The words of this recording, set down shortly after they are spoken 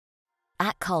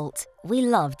At Colt, we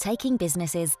love taking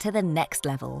businesses to the next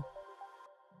level,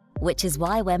 which is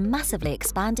why we're massively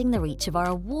expanding the reach of our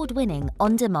award-winning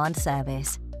on-demand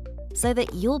service, so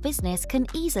that your business can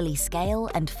easily scale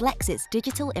and flex its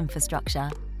digital infrastructure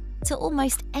to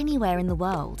almost anywhere in the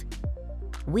world.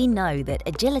 We know that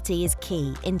agility is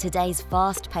key in today's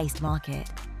fast-paced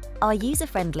market. Our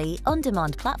user-friendly,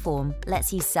 on-demand platform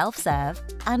lets you self-serve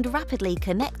and rapidly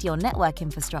connect your network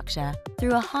infrastructure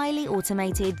through a highly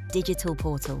automated digital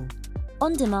portal.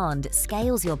 On Demand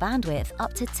scales your bandwidth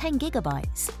up to 10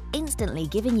 gigabytes, instantly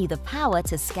giving you the power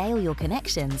to scale your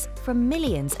connections from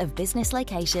millions of business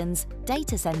locations,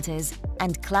 data centers,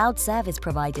 and cloud service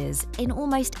providers in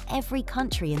almost every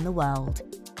country in the world.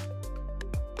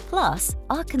 Plus,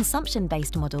 our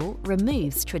consumption-based model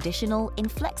removes traditional,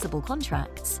 inflexible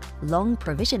contracts, long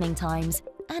provisioning times,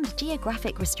 and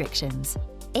geographic restrictions.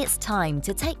 It's time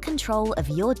to take control of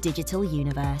your digital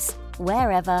universe,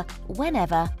 wherever,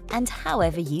 whenever, and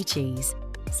however you choose.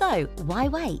 So, why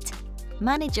wait?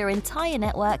 Manage your entire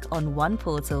network on one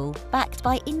portal, backed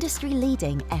by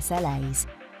industry-leading SLAs.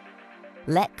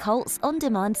 Let Colt's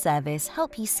on-demand service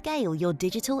help you scale your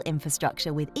digital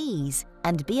infrastructure with ease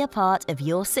and be a part of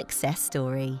your success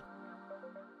story.